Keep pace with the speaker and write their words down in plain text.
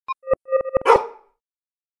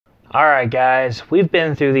Alright guys, we've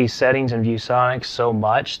been through these settings in Viewsonic so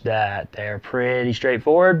much that they're pretty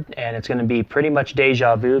straightforward, and it's going to be pretty much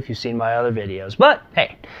deja vu if you've seen my other videos. But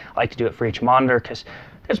hey, I like to do it for each monitor because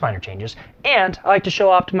there's minor changes, and I like to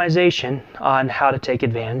show optimization on how to take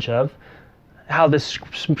advantage of how this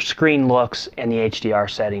screen looks and the HDR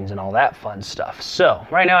settings and all that fun stuff. So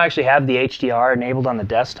right now I actually have the HDR enabled on the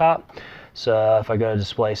desktop. So if I go to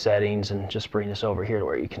display settings and just bring this over here to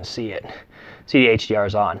where you can see it, see the HDR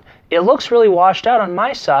is on. It looks really washed out on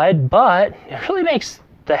my side, but it really makes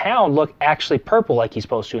the Hound look actually purple like he's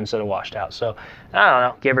supposed to instead of washed out. So I don't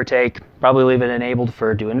know, give or take, probably leave it enabled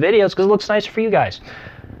for doing videos because it looks nicer for you guys.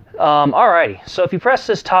 Alrighty, so if you press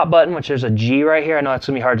this top button, which there's a G right here, I know it's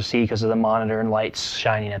going to be hard to see because of the monitor and lights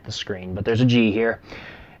shining at the screen, but there's a G here.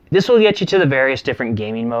 This will get you to the various different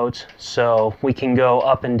gaming modes, so we can go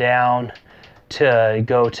up and down to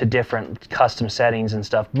go to different custom settings and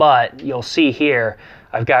stuff, but you'll see here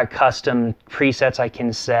I've got custom presets I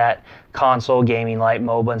can set, console, gaming, light,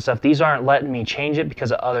 MOBA and stuff. These aren't letting me change it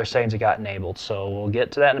because of other settings that got enabled, so we'll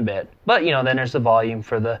get to that in a bit. But you know, then there's the volume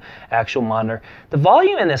for the actual monitor. The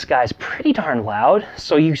volume in this guy is pretty darn loud,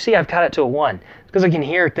 so you see I've got it to a 1 because I can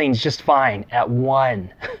hear things just fine at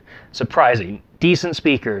 1. Surprising. Decent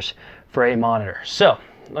speakers for a monitor. So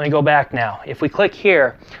let me go back now. If we click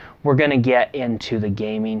here, we're going to get into the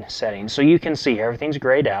gaming settings. So you can see everything's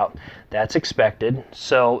grayed out. That's expected.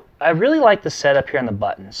 So I really like the setup here on the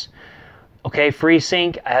buttons. Okay,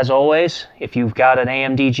 FreeSync, as always, if you've got an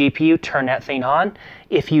AMD GPU, turn that thing on.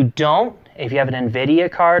 If you don't, if you have an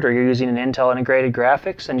NVIDIA card or you're using an Intel integrated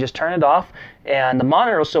graphics, then just turn it off and the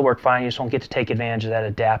monitor will still work fine. You just won't get to take advantage of that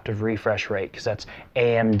adaptive refresh rate because that's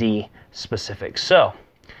AMD specific. So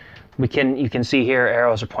you can see here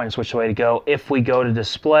arrows are pointing us which way to go. If we go to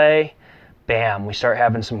display, bam, we start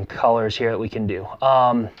having some colors here that we can do.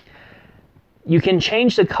 You can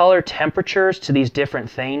change the color temperatures to these different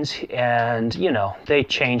things and you know, they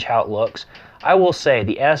change how it looks. I will say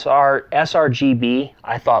the sRGB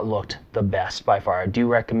I thought looked the best by far. I do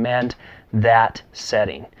recommend that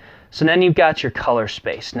setting. So then you've got your color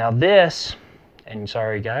space. Now this, and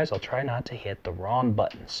sorry guys, I'll try not to hit the wrong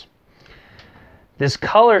buttons. This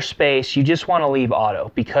color space, you just want to leave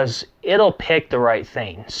auto because it'll pick the right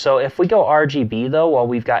thing. So if we go RGB though, while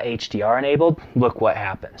we've got HDR enabled, look what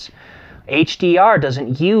happens. HDR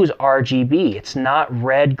doesn't use RGB. It's not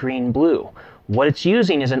red, green, blue. What it's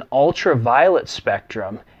using is an ultraviolet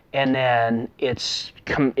spectrum, and then it's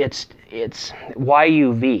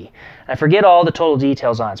YUV. I forget all the total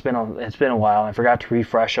details on it. It's been a while, and I forgot to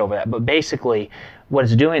refresh over that. But basically, what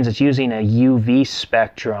it's doing is it's using a UV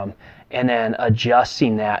spectrum and then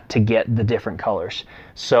adjusting that to get the different colors.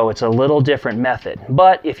 So it's a little different method.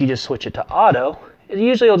 But if you just switch it to auto, it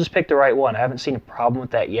usually will just pick the right one. I haven't seen a problem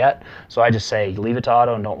with that yet, so I just say leave it to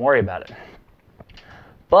auto and don't worry about it.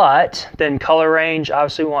 But then color range,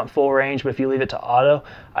 obviously we want full range, but if you leave it to auto,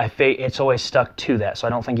 it's always stuck to that, so I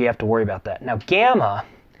don't think you have to worry about that. Now gamma,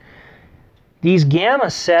 these gamma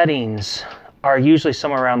settings are usually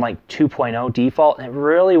somewhere around like 2.0 default, and it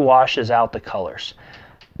really washes out the colors.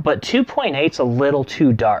 But 2.8's a little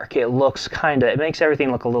too dark. It looks it makes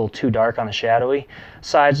everything look a little too dark on the shadowy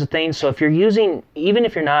sides of things. So if you're using,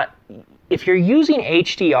 if you're using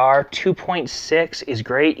HDR, 2.6 is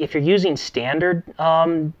great. If you're using standard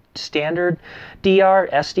SDR,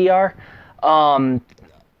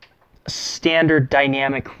 standard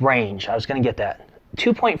dynamic range, I was going to get that.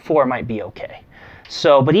 2.4 might be okay.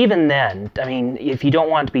 So, but even then, I mean, if you don't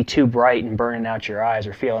want it to be too bright and burning out your eyes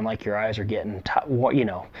or feeling like your eyes are getting, worn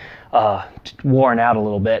out a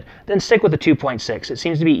little bit, then stick with the 2.6. It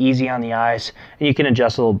seems to be easy on the eyes, and you can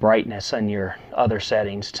adjust a little brightness on your other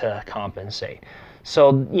settings to compensate.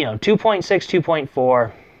 So, you know, 2.6,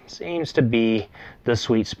 2.4 seems to be the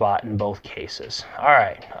sweet spot in both cases. All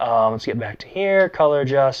right, let's get back to here. Color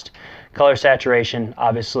adjust, color saturation,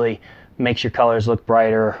 obviously makes your colors look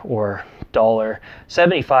brighter or duller.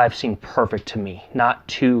 75 seemed perfect to me. Not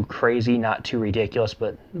too crazy, not too ridiculous,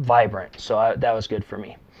 but vibrant. So that was good for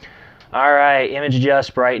me. All right, image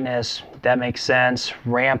adjust, brightness, that makes sense.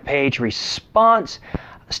 Rampage response.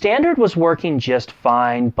 Standard was working just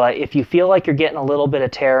fine, but if you feel like you're getting a little bit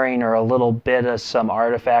of tearing or a little bit of some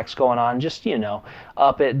artifacts going on, just, you know,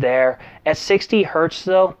 up it there. At 60 hertz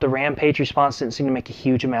though, the rampage response didn't seem to make a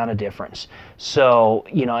huge amount of difference. So,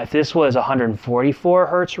 you know, if this was 144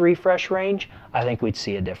 hertz refresh range, I think we'd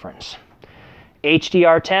see a difference.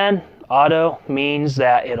 HDR10, auto, means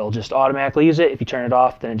that it'll just automatically use it. If you turn it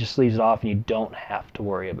off, then it just leaves it off and you don't have to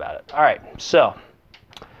worry about it. All right, so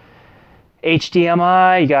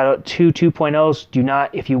HDMI, you got two 2.0s. Do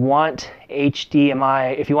not, if you want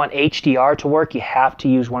HDMI, if you want HDR to work, you have to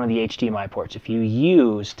use one of the HDMI ports. If you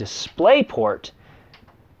use DisplayPort,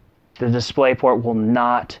 the DisplayPort will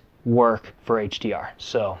not work for HDR.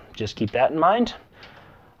 So just keep that in mind.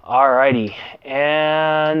 Alrighty,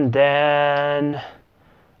 and then,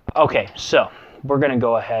 okay, so we're gonna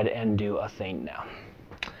go ahead and do a thing now.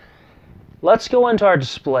 Let's go into our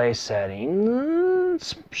display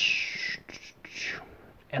settings,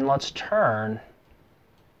 and let's turn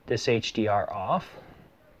this HDR off.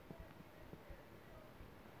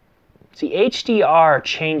 See, HDR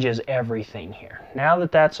changes everything here. Now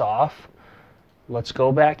that that's off, let's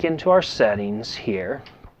go back into our settings here.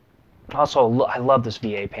 Also, I love this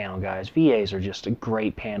VA panel, guys. VAs are just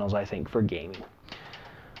great panels, I think, for gaming.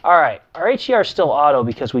 All right, our HDR is still auto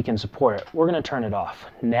because we can support it. We're going to turn it off.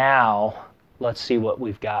 Now, let's see what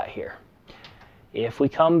we've got here. If we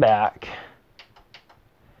come back,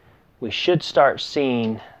 we should start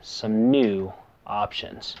seeing some new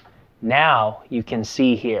options. Now, you can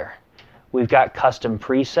see here, we've got custom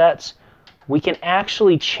presets. We can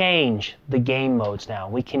actually change the game modes now.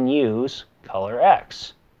 We can use Color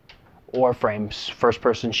X, or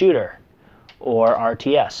first-person shooter, or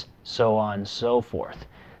RTS, so on and so forth.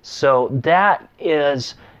 So that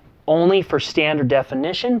is only for standard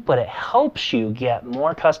definition, but it helps you get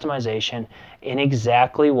more customization in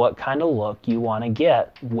exactly what kind of look you want to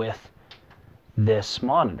get with this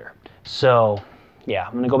monitor. So yeah,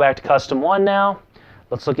 I'm going to go back to Custom 1 now.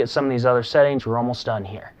 Let's look at some of these other settings. We're almost done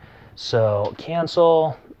here. So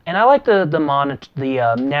cancel. And I like the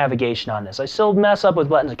navigation on this. I still mess up with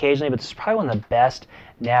buttons occasionally, but this is probably one of the best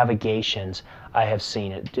navigations I have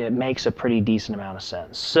seen. It makes a pretty decent amount of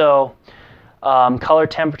sense. So color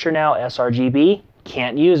temperature now, sRGB,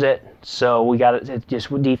 can't use it. So we got it just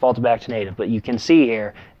defaulted back to native. But you can see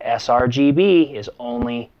here, sRGB is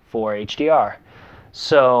only for HDR.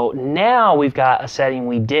 So now we've got a setting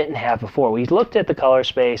we didn't have before. We looked at the color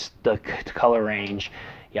space, the color range,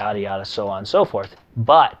 yada yada, so on and so forth.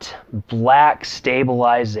 But black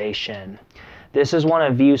stabilization. This is one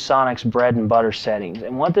of Viewsonic's bread and butter settings.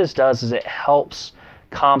 And what this does is it helps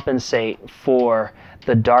compensate for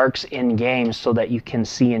the darks in games so that you can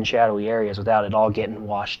see in shadowy areas without it all getting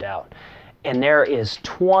washed out. And there is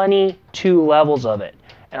 22 levels of it.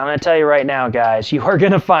 And I'm going to tell you right now, guys, you are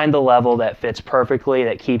going to find the level that fits perfectly,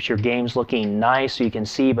 that keeps your games looking nice so you can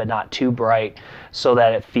see but not too bright so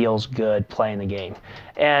that it feels good playing the game.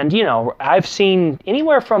 And, you know, I've seen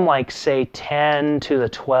anywhere from like, say, 10 to the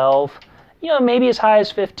 12, you know, maybe as high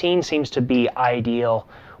as 15 seems to be ideal.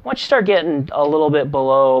 Once you start getting a little bit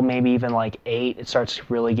below, maybe even like 8, it starts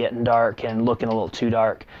really getting dark and looking a little too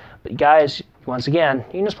dark. But guys, once again,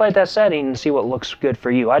 you can just play at that setting and see what looks good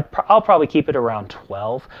for you. I'll probably keep it around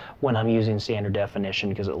 12 when I'm using standard definition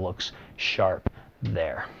because it looks sharp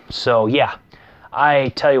there. So yeah, I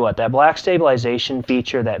tell you what, that black stabilization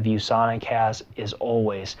feature that Viewsonic has is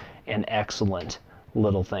always an excellent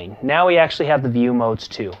little thing. Now we actually have the view modes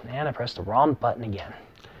too. And I pressed the wrong button again.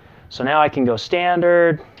 So now I can go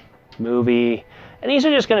standard, movie, and these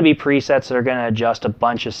are just going to be presets that are going to adjust a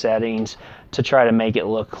bunch of settings to try to make it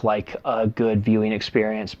look like a good viewing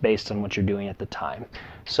experience based on what you're doing at the time.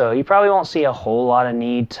 So you probably won't see a whole lot of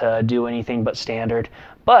need to do anything but standard,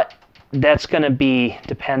 but that's going to be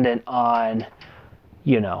dependent on,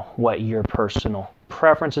 you know, what your personal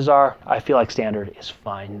preferences are. I feel like standard is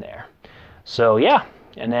fine there. So yeah,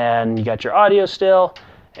 and then you got your audio still,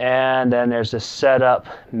 and then there's this setup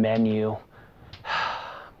menu.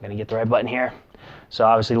 I'm going to get the right button here. So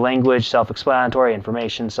obviously language, self-explanatory,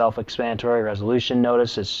 information, self-explanatory, resolution.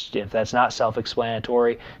 Notice if that's not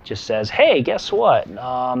self-explanatory, just says, hey, guess what?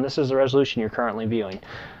 This is the resolution you're currently viewing.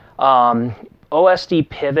 OSD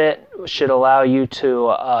pivot should allow you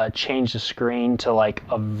to change the screen to like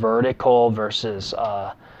a vertical versus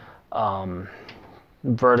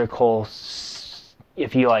vertical.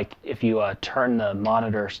 If you turn the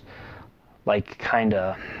monitors like kind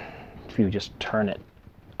of, if you just turn it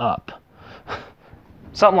up.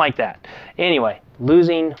 Something like that. Anyway,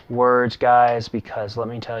 losing words, guys, because let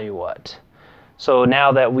me tell you what. So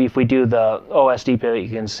now that if we do the OSD pivot, you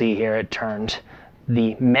can see here it turned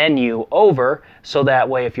the menu over, so that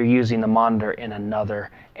way if you're using the monitor in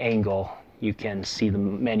another angle, you can see the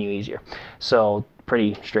menu easier. So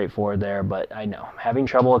pretty straightforward there, but I know I'm having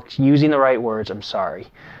trouble using the right words. I'm sorry.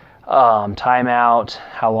 Timeout,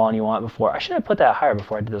 how long you want before. I should have put that higher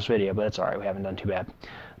before I did this video, but it's all right. We haven't done too bad.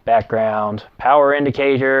 Background, power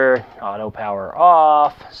indicator, auto power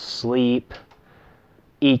off, sleep,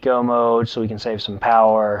 eco mode so we can save some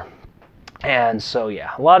power. And so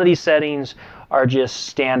yeah, a lot of these settings are just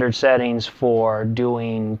standard settings for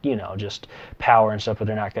doing, you know, just power and stuff, but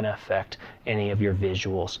they're not going to affect any of your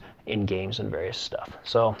visuals in games and various stuff.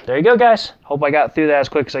 So there you go, guys. Hope I got through that as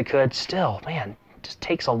quick as I could. Still, man, it just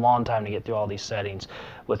takes a long time to get through all these settings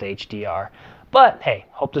with HDR. But hey,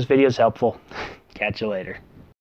 hope this video is helpful. Catch you later.